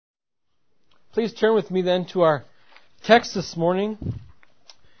Please turn with me then to our text this morning,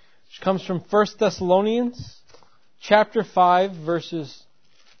 which comes from 1 Thessalonians chapter 5, verses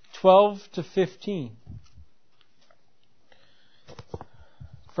 12 to 15.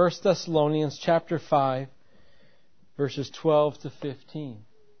 1 Thessalonians chapter 5, verses 12 to 15.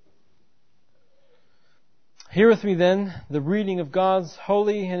 Hear with me then the reading of God's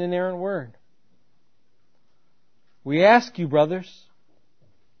holy and inerrant word. We ask you, brothers,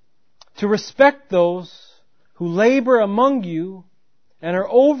 to respect those who labor among you and are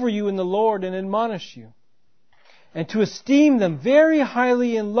over you in the Lord and admonish you, and to esteem them very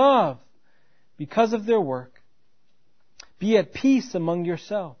highly in love because of their work. Be at peace among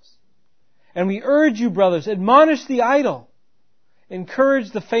yourselves. And we urge you, brothers, admonish the idle,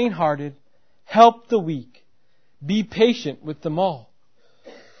 encourage the faint-hearted, help the weak, be patient with them all.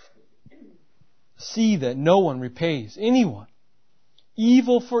 See that no one repays anyone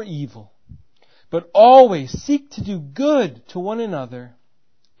evil for evil, but always seek to do good to one another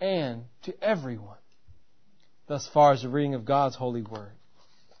and to everyone. Thus far as the reading of God's holy word.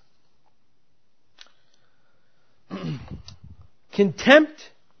 Contempt,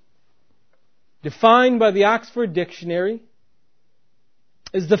 defined by the Oxford Dictionary,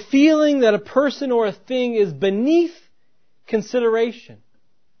 is the feeling that a person or a thing is beneath consideration,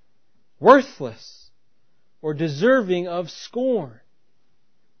 worthless, or deserving of scorn.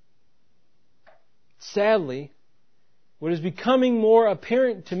 Sadly, what is becoming more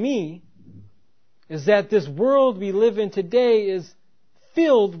apparent to me is that this world we live in today is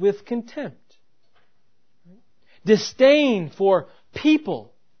filled with contempt. Disdain for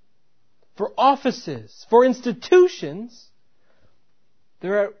people, for offices, for institutions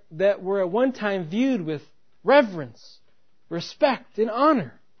that were at one time viewed with reverence, respect, and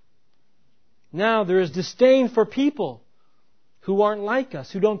honor. Now there is disdain for people who aren't like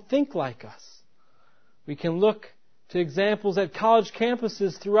us, who don't think like us. We can look to examples at college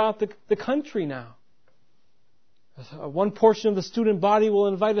campuses throughout the country now. One portion of the student body will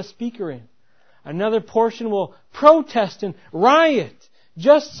invite a speaker in. Another portion will protest and riot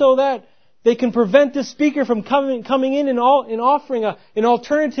just so that they can prevent the speaker from coming in and offering an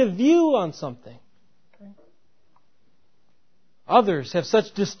alternative view on something. Others have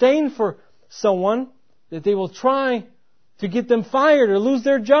such disdain for someone that they will try to get them fired or lose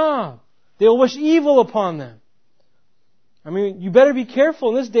their job. They will wish evil upon them. I mean, you better be careful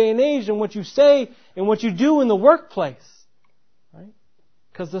in this day and age in what you say and what you do in the workplace. Right?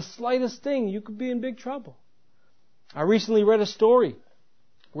 Because the slightest thing, you could be in big trouble. I recently read a story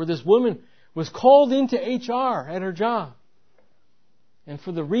where this woman was called into HR at her job. And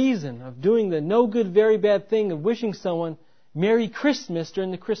for the reason of doing the no good, very bad thing of wishing someone Merry Christmas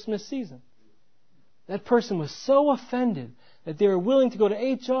during the Christmas season. That person was so offended that they were willing to go to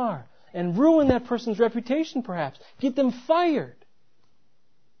HR and ruin that person's reputation perhaps, get them fired.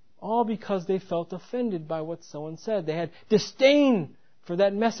 All because they felt offended by what someone said. They had disdain for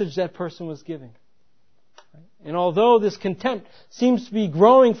that message that person was giving. And although this contempt seems to be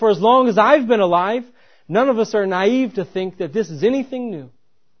growing for as long as I've been alive, none of us are naive to think that this is anything new.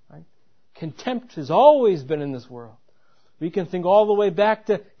 Right? Contempt has always been in this world. We can think all the way back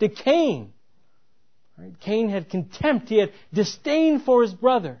to Cain. Right? Cain had contempt. He had disdain for his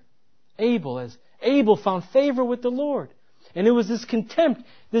brother Abel, as Abel found favor with the Lord. And it was this contempt,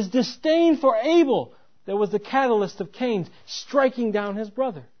 this disdain for Abel that was the catalyst of Cain's striking down his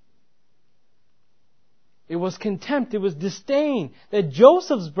brother. It was contempt, it was disdain that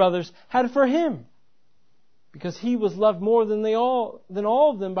Joseph's brothers had for him, because he was loved more than all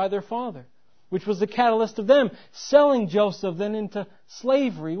of them by their father, which was the catalyst of them selling Joseph then into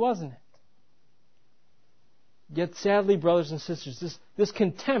slavery, wasn't it? Yet sadly, brothers and sisters, this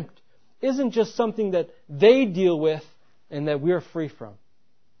contempt isn't just something that they deal with and that we're free from.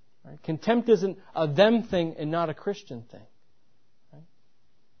 Right? Contempt isn't a them thing and not a Christian thing. Right?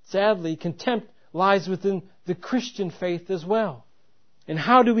 Sadly, contempt lies within the Christian faith as well. And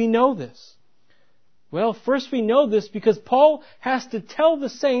how do we know this? Well, first we know this because Paul has to tell the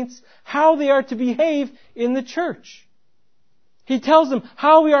saints how they are to behave in the church. He tells them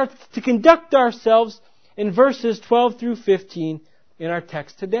how we are to conduct ourselves in verses 12 through 15 in our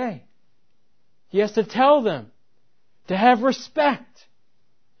text today. He has to tell them to have respect,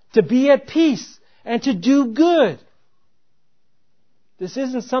 to be at peace, and to do good. This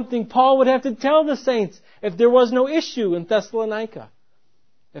isn't something Paul would have to tell the saints if there was no issue in Thessalonica.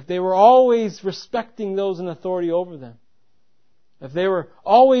 If they were always respecting those in authority over them. If they were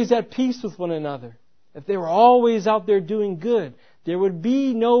always at peace with one another. If they were always out there doing good. There would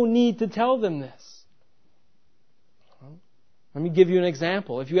be no need to tell them this. Let me give you an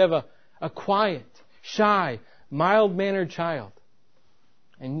example. If you have a quiet, shy, mild-mannered child,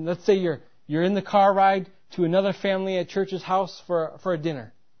 and let's say you're in the car ride to another family at church's house for a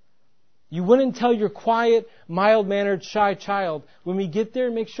dinner, you wouldn't tell your quiet, mild-mannered, shy child, when we get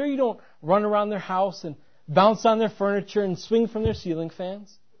there, make sure you don't run around their house and bounce on their furniture and swing from their ceiling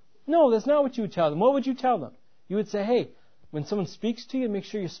fans. No, that's not what you would tell them. What would you tell them? You would say, hey, when someone speaks to you, make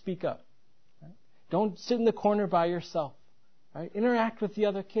sure you speak up. Right? Don't sit in the corner by yourself. Right? Interact with the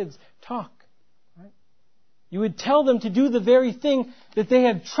other kids. Talk. Right? You would tell them to do the very thing that they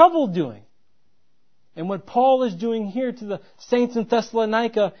had trouble doing. And what Paul is doing here to the saints in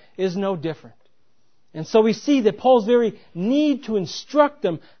Thessalonica is no different. And so we see that Paul's very need to instruct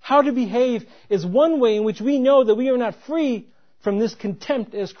them how to behave is one way in which we know that we are not free from this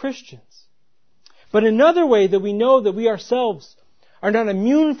contempt as Christians. But another way that we know that we ourselves are not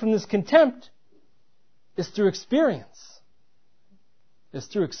immune from this contempt is through experience. It's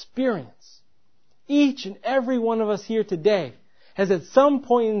through experience. Each and every one of us here today has at some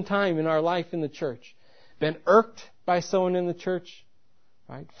point in time in our life in the church been irked by someone in the church,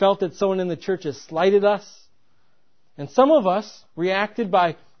 right? Felt that someone in the church has slighted us. And some of us reacted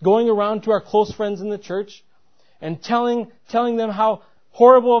by going around to our close friends in the church and telling them how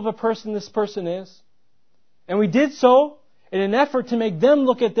horrible of a person this person is. And we did so in an effort to make them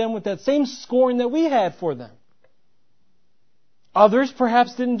look at them with that same scorn that we had for them. Others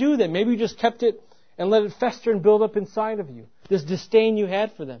perhaps didn't do that. Maybe you just kept it and let it fester and build up inside of you, this disdain you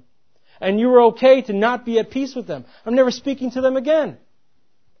had for them. And you were okay to not be at peace with them. I'm never speaking to them again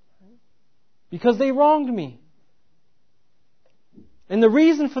because they wronged me. And the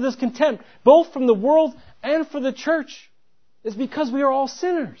reason for this contempt, both from the world and for the church, is because we are all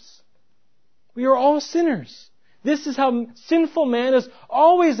sinners. We are all sinners. This is how sinful man has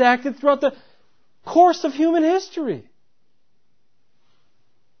always acted throughout the course of human history.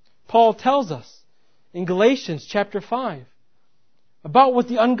 Paul tells us in Galatians chapter 5 about what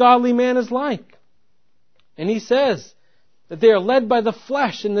the ungodly man is like. And he says that they are led by the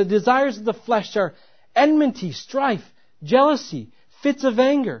flesh, and the desires of the flesh are enmity, strife, jealousy, fits of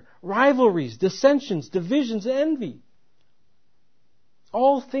anger, rivalries, dissensions, divisions, and envy.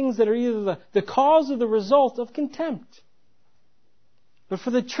 All things that are either the cause or the result of contempt. But for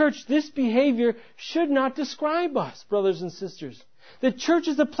the church, this behavior should not describe us, brothers and sisters. The church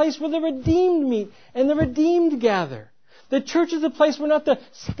is a place where the redeemed meet and the redeemed gather. The church is a place where not the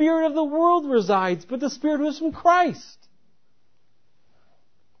spirit of the world resides, but the Spirit who is from Christ.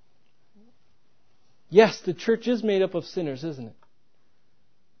 Yes, the church is made up of sinners, isn't it?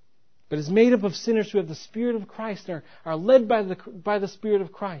 But it's made up of sinners who have the Spirit of Christ and are led by the Spirit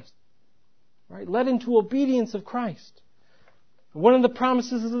of Christ. Right? Led into obedience of Christ. One of the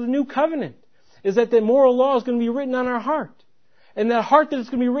promises of the new covenant is that the moral law is going to be written on our heart. And that heart that it's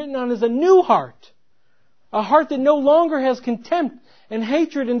going to be written on is a new heart. A heart that no longer has contempt and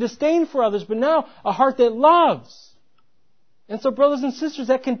hatred and disdain for others, but now a heart that loves. And so, brothers and sisters,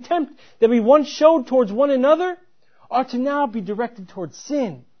 that contempt that we once showed towards one another ought to now be directed towards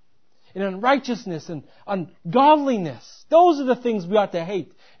sin and unrighteousness and ungodliness. Those are the things we ought to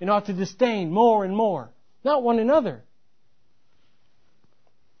hate and ought to disdain more and more, not one another.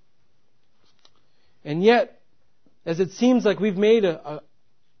 And yet, as it seems like we've made a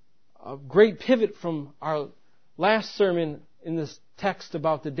great pivot from our last sermon in this text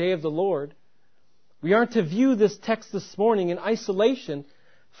about the day of the Lord, we aren't to view this text this morning in isolation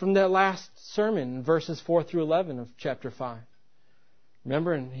from that last sermon in verses 4 through 11 of chapter 5.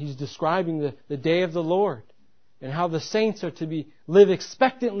 Remember, and he's describing the day of the Lord and how the saints are to live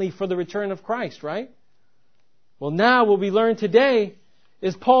expectantly for the return of Christ, right? Well, now what we learn today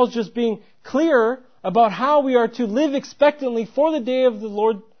is Paul's just being clearer about how we are to live expectantly for the day of the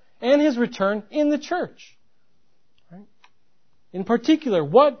Lord and His return in the church. Right? In particular,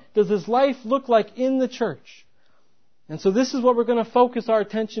 what does His life look like in the church? And so this is what we're going to focus our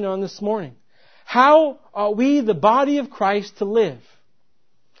attention on this morning. How are we, the body of Christ, to live?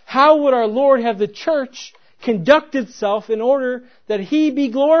 How would our Lord have the church conduct itself in order that He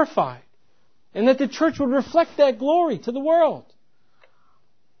be glorified? And that the church would reflect that glory to the world?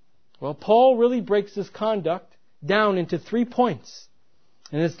 Well, Paul really breaks this conduct down into 3 points.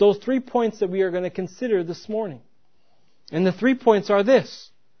 And it's those 3 points that we are going to consider this morning. And the 3 points are this.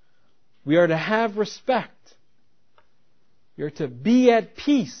 We are to have respect. We are to be at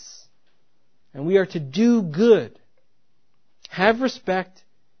peace. And we are to do good. Have respect,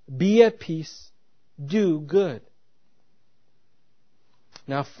 be at peace, do good.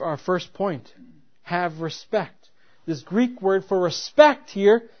 Now, for our first point, have respect. This Greek word for respect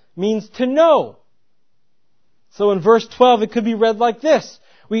here means to know. So in verse 12, it could be read like this.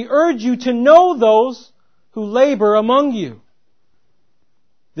 we urge you to know those who labor among you.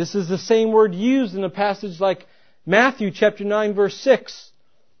 This is the same word used in a passage like Matthew chapter 9 verse 6,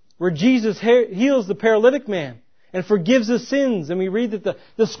 where Jesus heals the paralytic man and forgives his sins. And we read that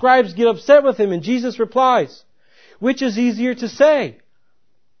the scribes get upset with him, and Jesus replies, which is easier to say,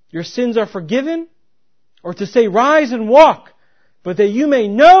 your sins are forgiven, or to say, rise and walk, but that you may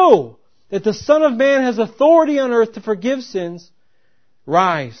know that the Son of Man has authority on earth to forgive sins,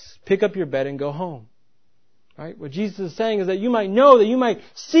 rise, pick up your bed and go home. Right? What Jesus is saying is that you might know, that you might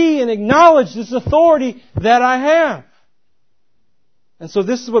see and acknowledge this authority that I have. And so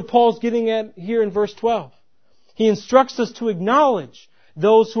this is what Paul's getting at here in verse 12. He instructs us to acknowledge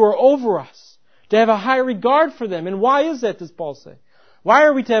those who are over us, to have a high regard for them. And why is that, does Paul say? Why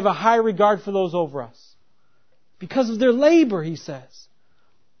are we to have a high regard for those over us? Because of their labor, he says.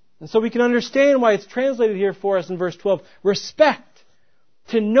 And so we can understand why it's translated here for us in verse 12. Respect.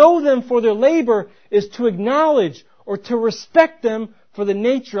 To know them for their labor is to acknowledge or to respect them for the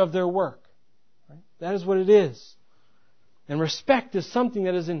nature of their work. Right? That is what it is. And respect is something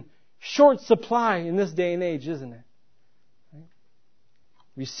that is in short supply in this day and age, isn't it? Right?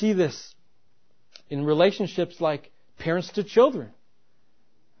 We see this in relationships like parents to children.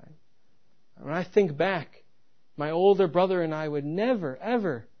 Right? When I think back, my older brother and I would never,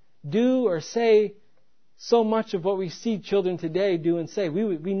 ever do or say so much of what we see children today do and say.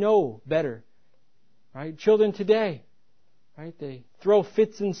 We know better. Right? Children today, right? They throw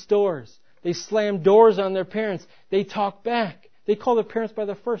fits in stores. They slam doors on their parents. They talk back. They call their parents by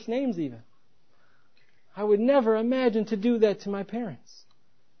their first names even. I would never imagine to do that to my parents.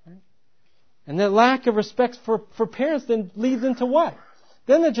 Right? And that lack of respect for parents then leads into what?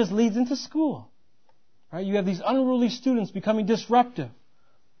 Then it just leads into school. Right? You have these unruly students becoming disruptive.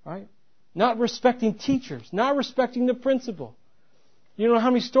 Right? Not respecting teachers. Not respecting the principal. You know how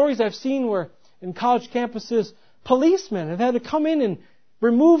many stories I've seen where in college campuses, policemen have had to come in and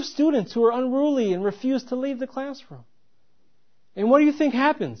remove students who are unruly and refuse to leave the classroom. And what do you think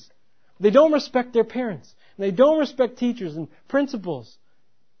happens? They don't respect their parents. And they don't respect teachers and principals.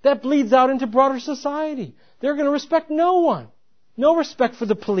 That bleeds out into broader society. They're going to respect no one. No respect for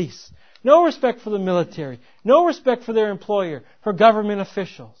the police. No respect for the military. No respect for their employer, for government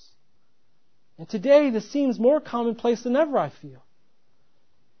officials. And today this seems more commonplace than ever, I feel.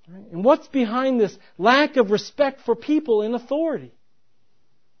 Right? And what's behind this lack of respect for people in authority?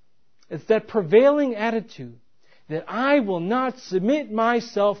 It's that prevailing attitude that I will not submit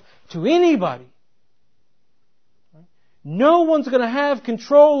myself to anybody. Right? No one's going to have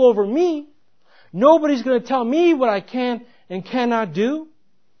control over me. Nobody's going to tell me what I can and cannot do.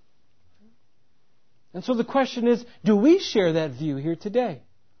 And so the question is, do we share that view here today?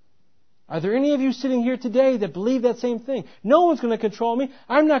 Are there any of you sitting here today that believe that same thing? No one's going to control me.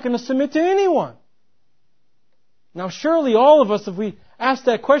 I'm not going to submit to anyone. Now surely all of us, if we asked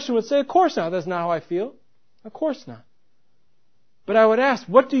that question, would say, of course not. That's not how I feel. Of course not. But I would ask,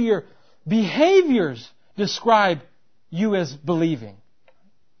 what do your behaviors describe you as believing?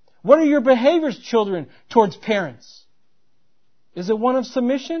 What are your behaviors, children, towards parents? Is it one of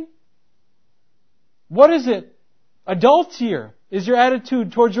submission? What is it? Adults here, is your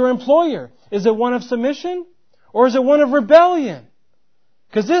attitude towards your employer? Is it one of submission? Or is it one of rebellion?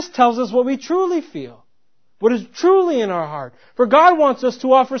 Because this tells us what we truly feel. What is truly in our heart. For God wants us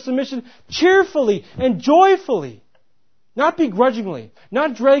to offer submission cheerfully and joyfully. Not begrudgingly.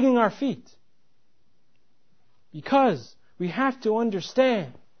 Not dragging our feet. Because we have to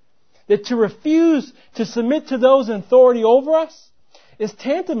understand that to refuse to submit to those in authority over us is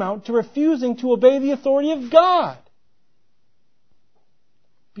tantamount to refusing to obey the authority of God.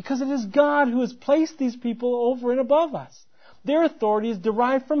 Because it is God who has placed these people over and above us. Their authority is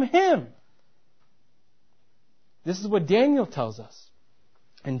derived from Him. This is what Daniel tells us.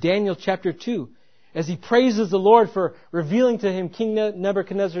 In Daniel chapter 2, as he praises the Lord for revealing to him King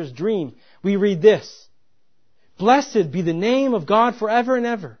Nebuchadnezzar's dream, we read this. Blessed be the name of God forever and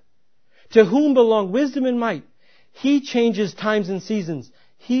ever, to whom belong wisdom and might. He changes times and seasons.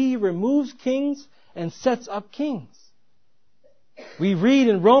 He removes kings and sets up kings. We read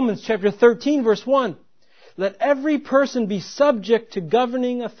in Romans chapter 13 verse 1, let every person be subject to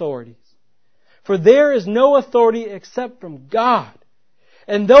governing authorities. For there is no authority except from God.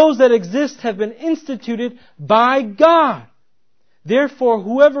 And those that exist have been instituted by God. Therefore,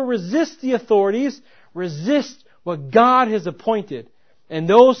 whoever resists the authorities resists what God has appointed. And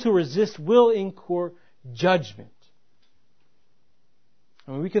those who resist will incur judgment.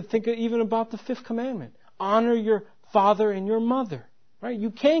 I mean, we could think even about the fifth commandment. Honor your father and your mother. Right?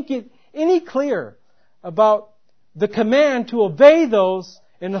 You can't get any clearer about the command to obey those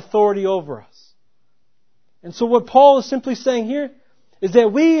in authority over us. And so what Paul is simply saying here is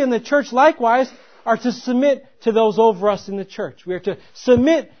that we in the church likewise are to submit to those over us in the church. We are to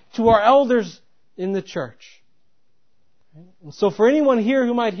submit to our elders in the church. And so for anyone here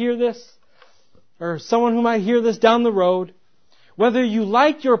who might hear this, or someone who might hear this down the road, whether you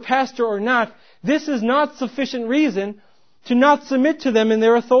like your pastor or not, this is not sufficient reason to not submit to them in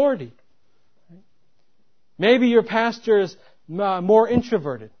their authority. Maybe your pastor is more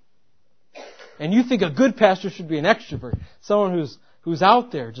introverted. And you think a good pastor should be an extrovert. Someone who's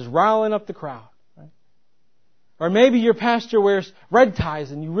out there just riling up the crowd. Right? Or maybe your pastor wears red ties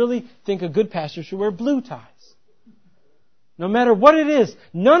and you really think a good pastor should wear blue ties. No matter what it is,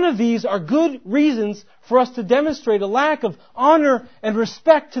 none of these are good reasons for us to demonstrate a lack of honor and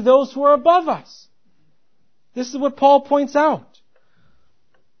respect to those who are above us. This is what Paul points out.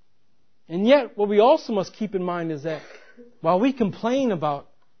 And yet, what we also must keep in mind is that while we complain about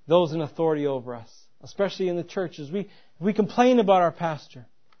those in authority over us, especially in the churches, we complain about our pastor.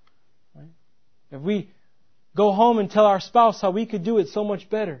 Right? If we go home and tell our spouse how we could do it so much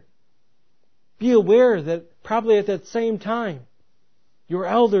better, be aware that probably at that same time, your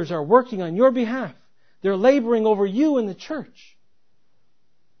elders are working on your behalf. They're laboring over you in the church.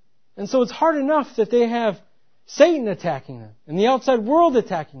 And so it's hard enough that they have Satan attacking them and the outside world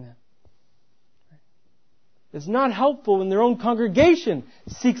attacking them. It's not helpful when their own congregation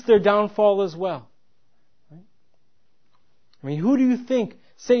seeks their downfall as well. Right? I mean, who do you think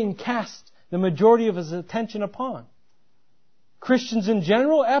Satan casts the majority of his attention upon? Christians in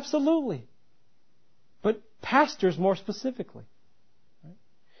general? Absolutely. But pastors more specifically. Right?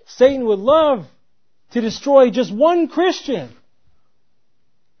 Satan would love to destroy just one Christian.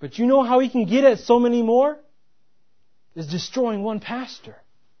 But you know how he can get at so many more? Is destroying one pastor.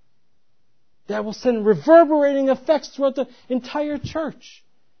 That will send reverberating effects throughout the entire church.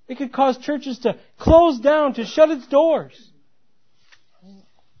 It could cause churches to close down, to shut its doors.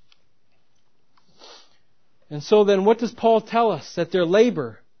 And so then what does Paul tell us that their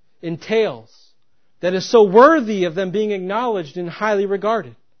labor entails that is so worthy of them being acknowledged and highly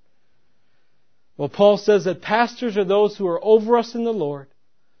regarded? Well, Paul says that pastors are those who are over us in the Lord,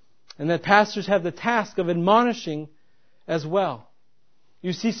 and that pastors have the task of admonishing as well.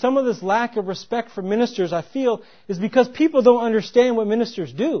 You see, some of this lack of respect for ministers, I feel, is because people don't understand what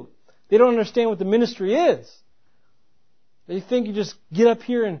ministers do. They don't understand what the ministry is. They think you just get up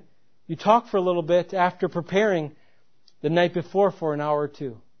here and you talk for a little bit after preparing the night before for an hour or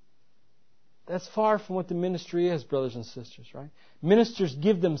two. That's far from what the ministry is, brothers and sisters, right? Ministers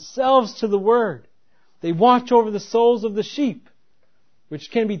give themselves to the Word. They watch over the souls of the sheep,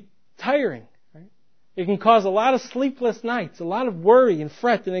 which can be tiring. It can cause a lot of sleepless nights, a lot of worry and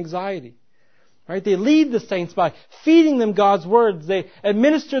fret and anxiety. Right? They lead the saints by feeding them God's words. They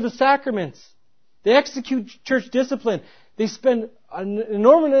administer the sacraments. They execute church discipline. They spend an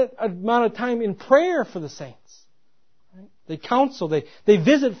enormous amount of time in prayer for the saints. Right? They counsel. They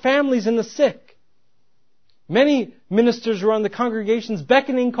visit families and the sick. Many ministers are on the congregation's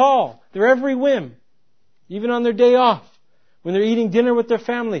beckoning call, their every whim, even on their day off. When they're eating dinner with their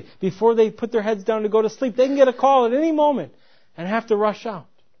family, before they put their heads down to go to sleep, they can get a call at any moment and have to rush out.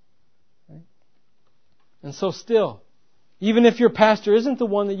 Right? And so still, even if your pastor isn't the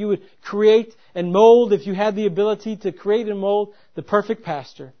one that you would create and mold, if you had the ability to create and mold the perfect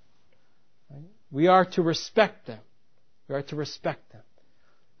pastor, right? We are to respect them. We are to respect them.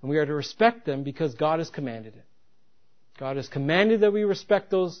 And we are to respect them because God has commanded it. God has commanded that we respect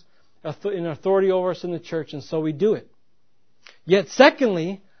those in authority over us in the church, and so we do it. Yet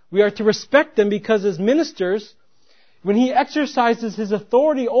secondly, we are to respect them because as ministers, when He exercises His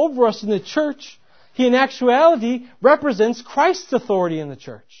authority over us in the church, He in actuality represents Christ's authority in the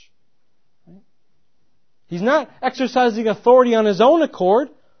church. He's not exercising authority on His own accord,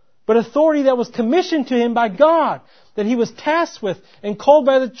 but authority that was commissioned to Him by God, that He was tasked with and called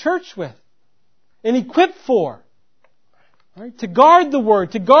by the church with, and equipped for. Right? To guard the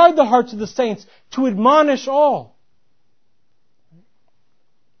Word, to guard the hearts of the saints, to admonish all.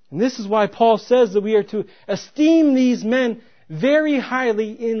 And this is why Paul says that we are to esteem these men very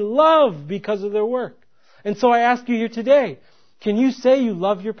highly in love because of their work. And so I ask you here today, can you say you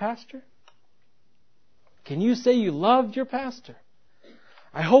love your pastor? Can you say you loved your pastor?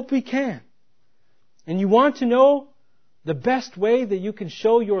 I hope we can. And you want to know the best way that you can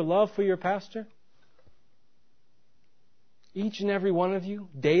show your love for your pastor? Each and every one of you,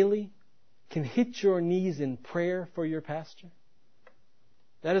 daily, can hit your knees in prayer for your pastor.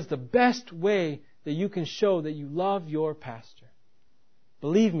 That is the best way that you can show that you love your pastor.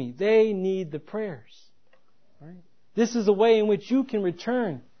 Believe me, they need the prayers. Right? This is a way in which you can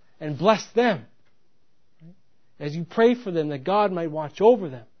return and bless them. As you pray for them, that God might watch over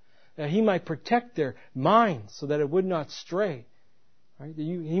them, that He might protect their minds so that it would not stray. Right? That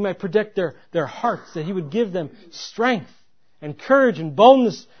He might protect their hearts, that He would give them strength and courage and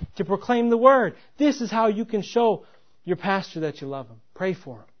boldness to proclaim the Word. This is how you can show your pastor that you love him. Pray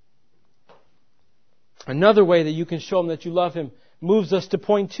for him. Another way that you can show him that you love him moves us to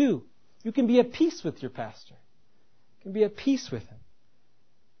point 2. You can be at peace with your pastor. You can be at peace with him.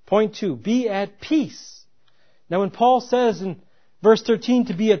 Point 2, be at peace. Now when Paul says in verse 13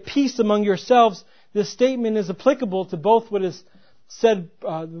 to be at peace among yourselves, this statement is applicable to both what is said,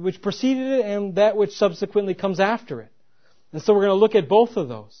 which preceded it and that which subsequently comes after it. And so we're going to look at both of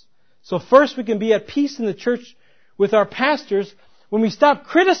those. So first we can be at peace in the church with our pastors when we stop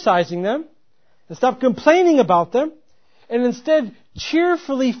criticizing them and stop complaining about them and instead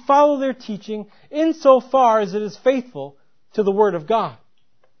cheerfully follow their teaching insofar as it is faithful to the Word of God.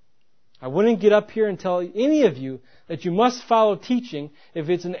 I wouldn't get up here and tell any of you that you must follow teaching if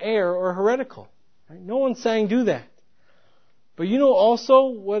it's an error or heretical. Right? No one's saying do that. But you know also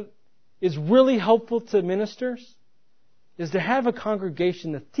what is really helpful to ministers is to have a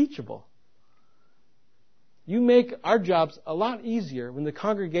congregation that's teachable. You make our jobs a lot easier when the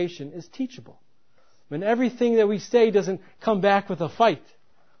congregation is teachable. When everything that we say doesn't come back with a fight.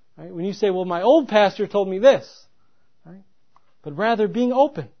 Right? When you say, well, my old pastor told me this. Right? But rather being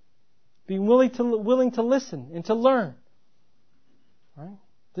open. Being willing to listen and to learn. Right?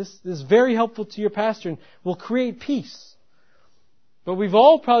 This is very helpful to your pastor and will create peace. But we've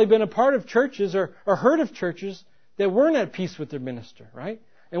all probably been a part of churches or heard of churches that weren't at peace with their minister, right?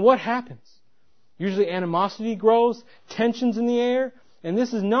 And what happens? Usually animosity grows, tensions in the air, and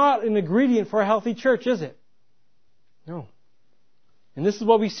this is not an ingredient for a healthy church, is it? No. And this is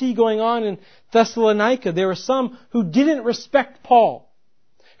what we see going on in Thessalonica. There were some who didn't respect Paul,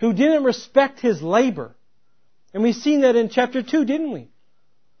 who didn't respect his labor. And we've seen that in chapter 2, didn't we?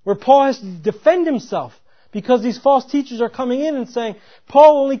 Where Paul has to defend himself because these false teachers are coming in and saying,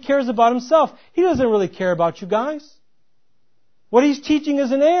 Paul only cares about himself. He doesn't really care about you guys. What he's teaching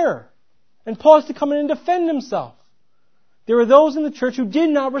is an error. And Paul has to come in and defend himself. There were those in the church who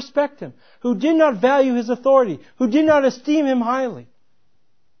did not respect him, who did not value his authority, who did not esteem him highly.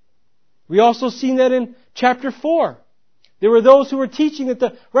 We also seen that in chapter 4. There were those who were teaching that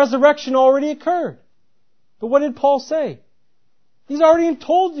the resurrection already occurred. But what did Paul say? He already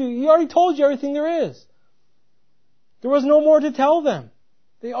told you everything there is. There was no more to tell them.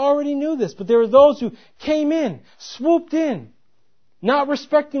 They already knew this. But there were those who came in, swooped in, not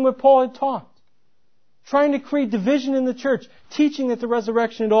respecting what Paul had taught, trying to create division in the church, teaching that the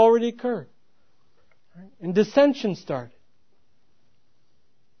resurrection had already occurred. And dissension started.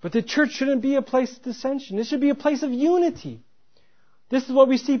 But the church shouldn't be a place of dissension. It should be a place of unity. This is what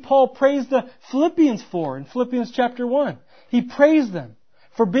we see Paul praise the Philippians for in Philippians chapter 1. He praised them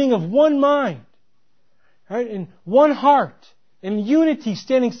for being of one mind, right, in one heart, in unity,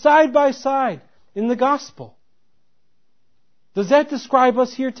 standing side by side in the gospel. Does that describe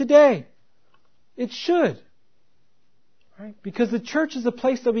us here today? It should. Right? Because the church is a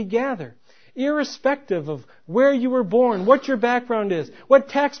place that we gather, irrespective of where you were born, what your background is, what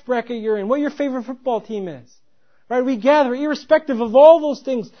tax bracket you're in, what your favorite football team is. Right? We gather irrespective of all those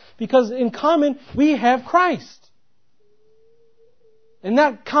things because in common we have Christ. And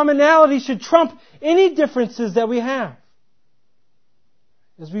that commonality should trump any differences that we have.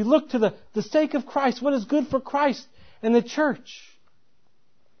 As we look to the sake of Christ, what is good for Christ and the church.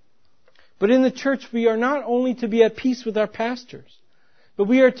 But in the church we are not only to be at peace with our pastors, but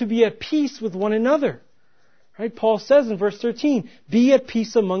we are to be at peace with one another. Right? Paul says in verse 13, be at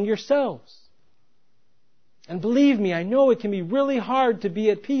peace among yourselves. And believe me, I know it can be really hard to be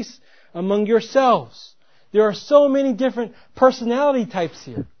at peace among yourselves. There are so many different personality types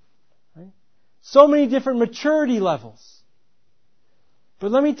here. Right? So many different maturity levels.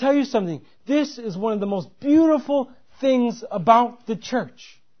 But let me tell you something. This is one of the most beautiful things about the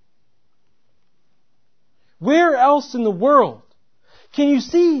church. Where else in the world can you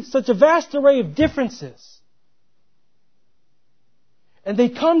see such a vast array of differences? And they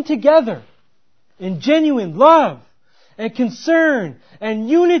come together in genuine love and concern and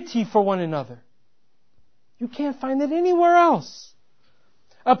unity for one another. You can't find it anywhere else.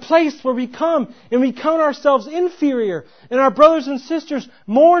 A place where we come and we count ourselves inferior and our brothers and sisters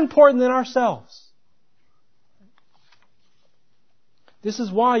more important than ourselves. This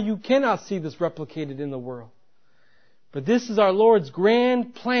is why you cannot see this replicated in the world. But this is our Lord's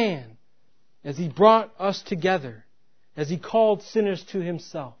grand plan as He brought us together, as He called sinners to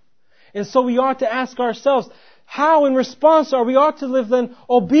Himself. And so we ought to ask ourselves, how in response we ought to live then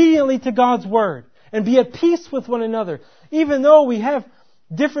obediently to God's Word and be at peace with one another, even though we have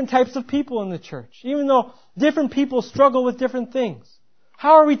different types of people in the church, even though different people struggle with different things.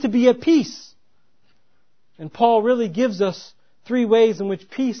 How are we to be at peace? And Paul really gives us 3 ways in which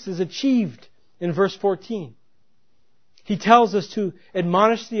peace is achieved in verse 14. He tells us to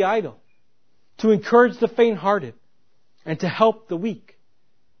admonish the idle, to encourage the faint-hearted, and to help the weak.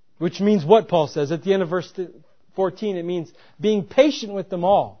 Which means what, Paul says? At the end of verse 14, it means being patient with them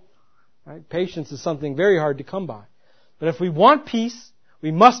all. Right? Patience is something very hard to come by. But if we want peace,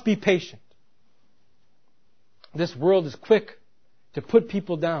 we must be patient. This world is quick to put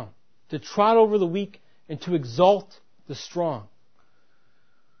people down, to trot over the weak, and to exalt the strong.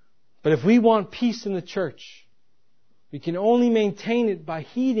 But if we want peace in the church, we can only maintain it by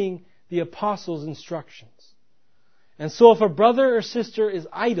heeding the apostles' instructions. And so if a brother or sister is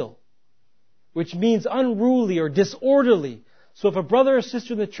idle, which means unruly or disorderly, so if a brother or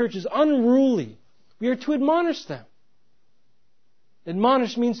sister in the church is unruly, we are to admonish them.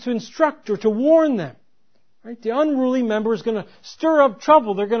 Admonish means to instruct or to warn them. Right? The unruly member is going to stir up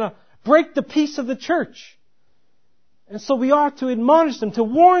trouble. They're going to break the peace of the church. And so we ought to admonish them, to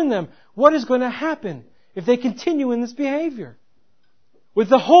warn them what is going to happen if they continue in this behavior, with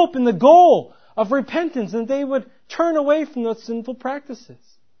the hope and the goal of repentance, and they would turn away from those sinful practices.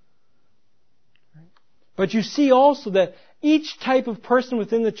 But you see also that each type of person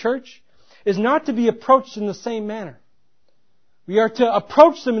within the church is not to be approached in the same manner. We are to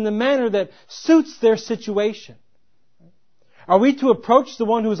approach them in the manner that suits their situation. Are we to approach the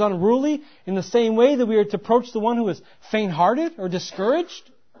one who is unruly in the same way that we are to approach the one who is faint-hearted or discouraged?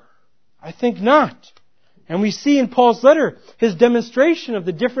 I think not. And we see in Paul's letter his demonstration of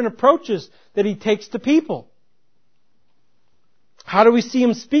the different approaches that he takes to people. How do we see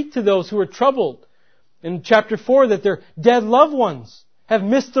him speak to those who are troubled? In chapter 4, that their dead loved ones have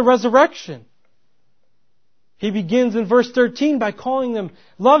missed the resurrection. He begins in verse 13 by calling them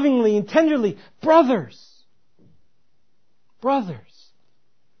lovingly and tenderly, brothers. Brothers.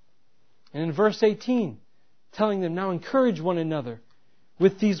 And in verse 18, telling them, now encourage one another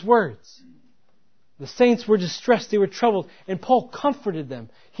with these words. The saints were distressed, they were troubled, and Paul comforted them.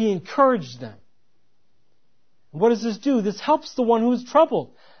 He encouraged them. What does this do? This helps the one who is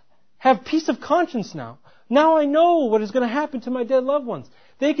troubled have peace of conscience now. Now I know what is going to happen to my dead loved ones.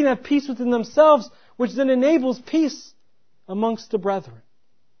 They can have peace within themselves, which then enables peace amongst the brethren.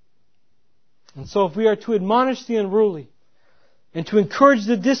 And so if we are to admonish the unruly and to encourage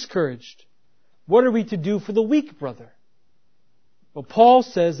the discouraged, what are we to do for the weak brother? Well, Paul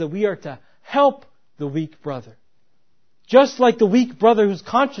says that we are to help the weak brother. Just like the weak brother whose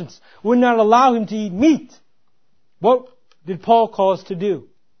conscience would not allow him to eat meat. What did Paul call us to do?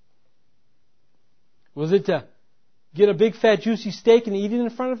 Was it to get a big fat juicy steak and eat it in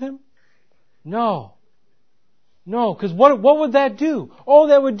front of him? No. No, because what would that do? All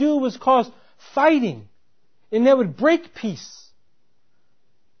that would do was cause fighting. And that would break peace.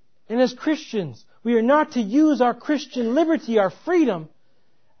 And as Christians, we are not to use our Christian liberty, our freedom,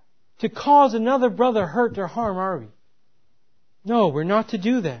 to cause another brother hurt or harm, are we? No, we're not to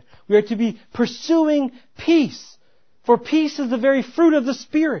do that. We are to be pursuing peace. For peace is the very fruit of the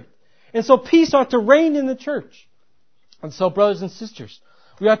Spirit. And so peace ought to reign in the church. And so, brothers and sisters,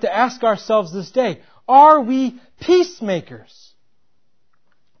 we ought to ask ourselves this day, are we peacemakers?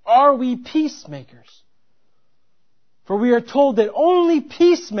 Are we peacemakers? For we are told that only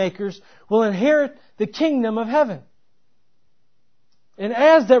peacemakers will inherit the kingdom of heaven. And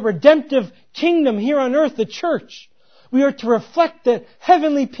as that redemptive kingdom here on earth, the church, we are to reflect that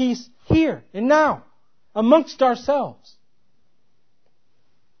heavenly peace here and now amongst ourselves.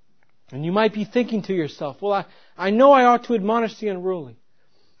 And you might be thinking to yourself, well, I know I ought to admonish the unruly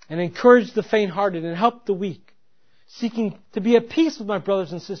and encourage the faint-hearted and help the weak, seeking to be at peace with my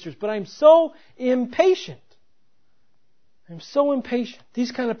brothers and sisters, but I'm so impatient. I'm so impatient.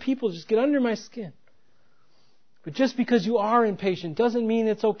 These kind of people just get under my skin. But just because you are impatient doesn't mean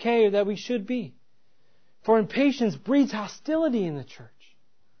it's okay or that we should be. For impatience breeds hostility in the church.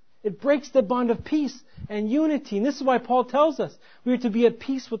 It breaks the bond of peace and unity. And this is why Paul tells us we are to be at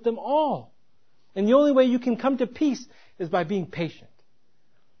peace with them all. And the only way you can come to peace is by being patient.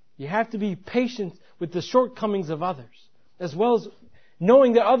 You have to be patient with the shortcomings of others, as well as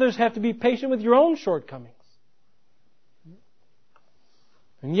knowing that others have to be patient with your own shortcomings.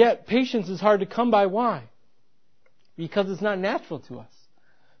 And yet, patience is hard to come by. Why? Because it's not natural to us.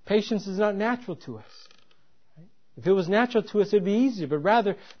 Patience is not natural to us. If it was natural to us, it would be easier. But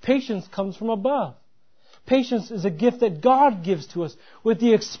rather, patience comes from above. Patience is a gift that God gives to us with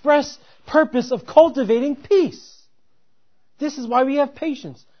the express purpose of cultivating peace. This is why we have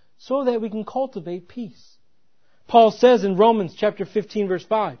patience, so that we can cultivate peace. Paul says in Romans chapter 15, verse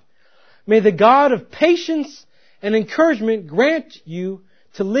 5, "May the God of patience and encouragement grant you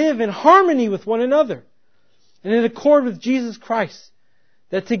to live in harmony with one another and in accord with Jesus Christ,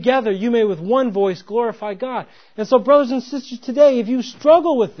 that together you may with one voice glorify God." And so, brothers and sisters, today, if you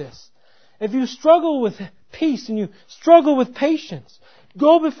struggle with this, if you struggle with peace and you struggle with patience,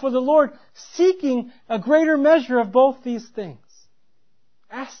 go before the Lord seeking a greater measure of both these things.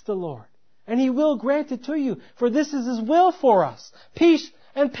 Ask the Lord, and He will grant it to you, for this is His will for us, peace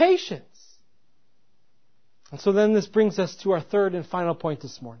and patience. And so then this brings us to our third and final point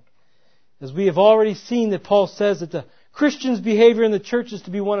this morning. As we have already seen that Paul says that the Christian's behavior in the church is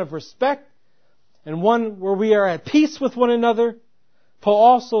to be one of respect and one where we are at peace with one another, Paul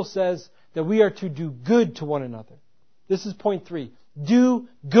also says that we are to do good to one another. This is point 3. Do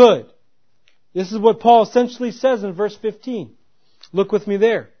good. This is what Paul essentially says in verse 15. Look with me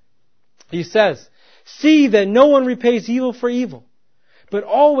there. He says, "See that no one repays evil for evil, but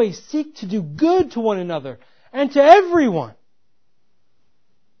always seek to do good to one another and to everyone."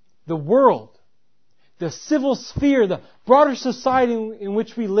 The world, the civil sphere, the broader society in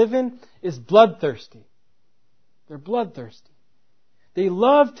which we live in is bloodthirsty. They're bloodthirsty. They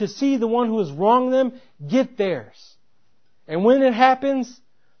love to see the one who has wronged them get theirs. And when it happens,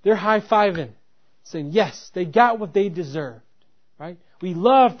 they're high-fiving, saying, yes, they got what they deserved. Right? We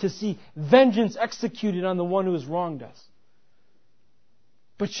love to see vengeance executed on the one who has wronged us.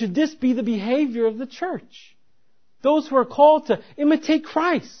 But should this be the behavior of the church? Those who are called to imitate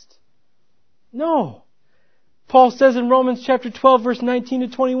Christ? No. Paul says in Romans chapter 12, verse 19 to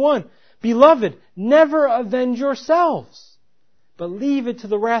 21, "Beloved, never avenge yourselves, but leave it to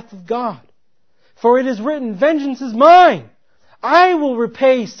the wrath of God. For it is written, 'Vengeance is mine. I will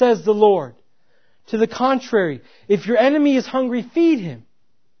repay, says the Lord.' To the contrary, if your enemy is hungry, feed him.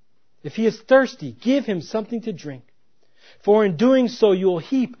 If he is thirsty, give him something to drink. For in doing so, you will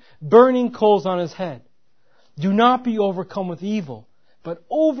heap burning coals on his head. Do not be overcome with evil, but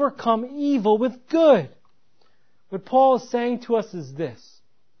overcome evil with good." What Paul is saying to us is this.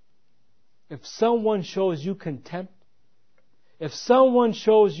 If someone shows you contempt, if someone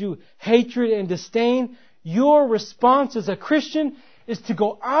shows you hatred and disdain, your response as a Christian is to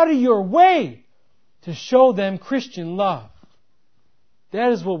go out of your way to show them Christian love.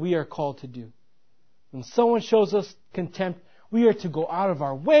 That is what we are called to do. When someone shows us contempt, we are to go out of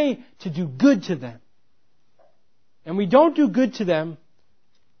our way to do good to them. And we don't do good to them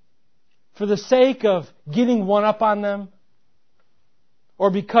for the sake of getting one up on them, or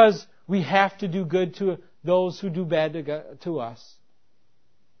because we have to do good to those who do bad to us.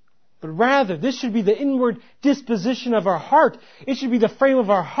 But rather, this should be the inward disposition of our heart. It should be the frame of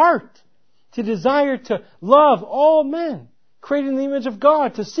our heart to desire to love all men, created in the image of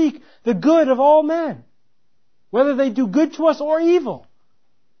God, to seek the good of all men, whether they do good to us or evil.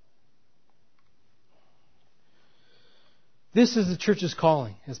 This is the church's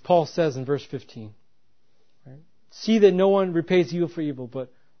calling, as Paul says in verse 15. Right? See that no one repays evil for evil,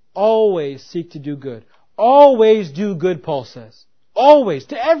 but always seek to do good. Always do good, Paul says. Always,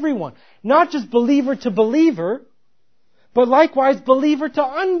 to everyone. Not just believer to believer, but likewise believer to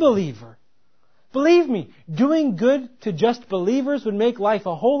unbeliever. Believe me, doing good to just believers would make life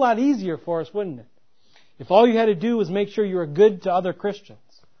a whole lot easier for us, wouldn't it? If all you had to do was make sure you were good to other Christians.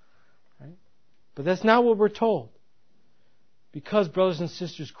 Right? But that's not what we're told. Because, brothers and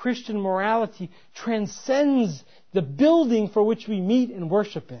sisters, Christian morality transcends the building for which we meet and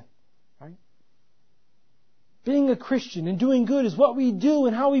worship in. Right? Being a Christian and doing good is what we do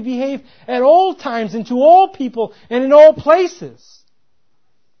and how we behave at all times and to all people and in all places.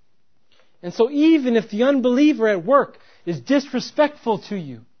 And so even if the unbeliever at work is disrespectful to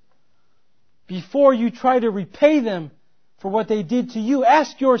you, before you try to repay them for what they did to you,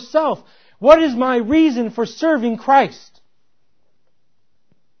 ask yourself, what is my reason for serving Christ?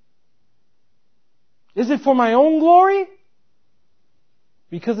 Is it for my own glory?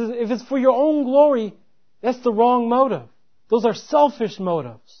 Because if it's for your own glory, that's the wrong motive. Those are selfish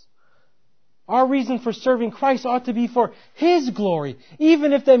motives. Our reason for serving Christ ought to be for His glory,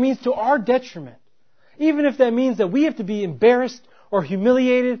 even if that means to our detriment. Even if that means that we have to be embarrassed or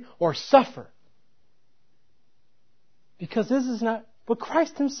humiliated or suffer. Because this is not what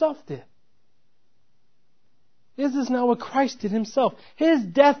Christ Himself did. This is not what Christ did Himself. His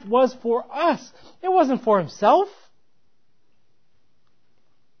death was for us. It wasn't for Himself.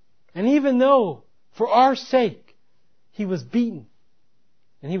 And even though, for our sake, He was beaten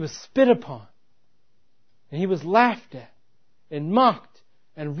and He was spit upon, And He was laughed at and mocked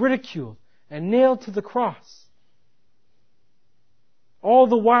and ridiculed and nailed to the cross. All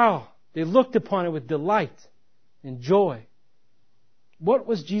the while, they looked upon it with delight and joy. What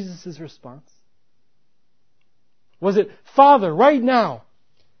was Jesus' response? Was it, Father, right now,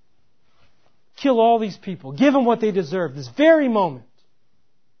 kill all these people. Give them what they deserve this very moment.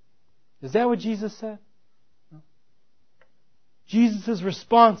 Is that what Jesus said? No. Jesus'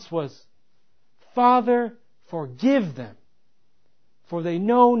 response was, Father, forgive them, for they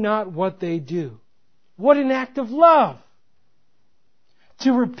know not what they do. What an act of love!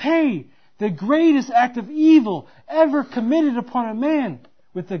 To repay the greatest act of evil ever committed upon a man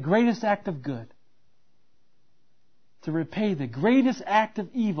with the greatest act of good. To repay the greatest act of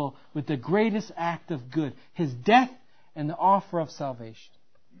evil with the greatest act of good. His death and the offer of salvation.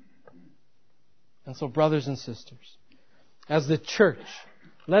 And so, brothers and sisters, as the church,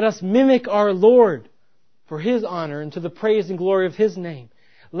 let us mimic our Lord for His honor and to the praise and glory of His name.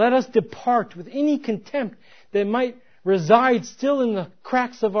 Let us depart with any contempt that might reside still in the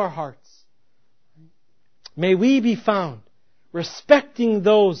cracks of our hearts. May we be found respecting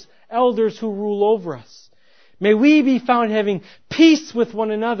those elders who rule over us. May we be found having peace with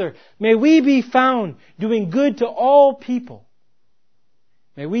one another. May we be found doing good to all people.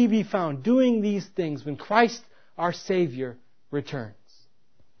 May we be found doing these things when Christ, our Savior, returns.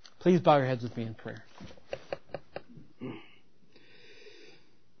 Please bow your heads with me in prayer.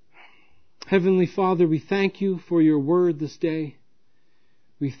 Heavenly Father, we thank You for Your word this day.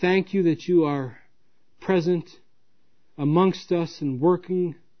 We thank You that You are present amongst us and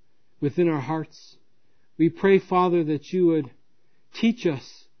working within our hearts. We pray, Father, that You would teach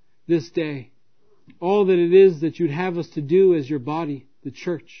us this day all that it is that You'd have us to do as Your body, the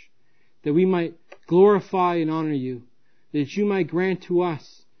church, that we might glorify and honor You, that You might grant to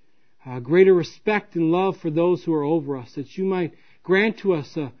us greater respect and love for those who are over us, that You might grant to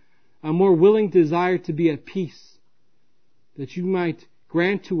us a more willing desire to be at peace, that You might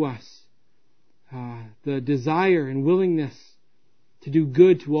grant to us the desire and willingness to do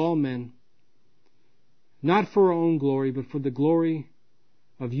good to all men, not for our own glory, but for the glory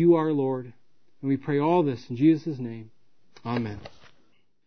of You, our Lord. And we pray all this in Jesus' name. Amen.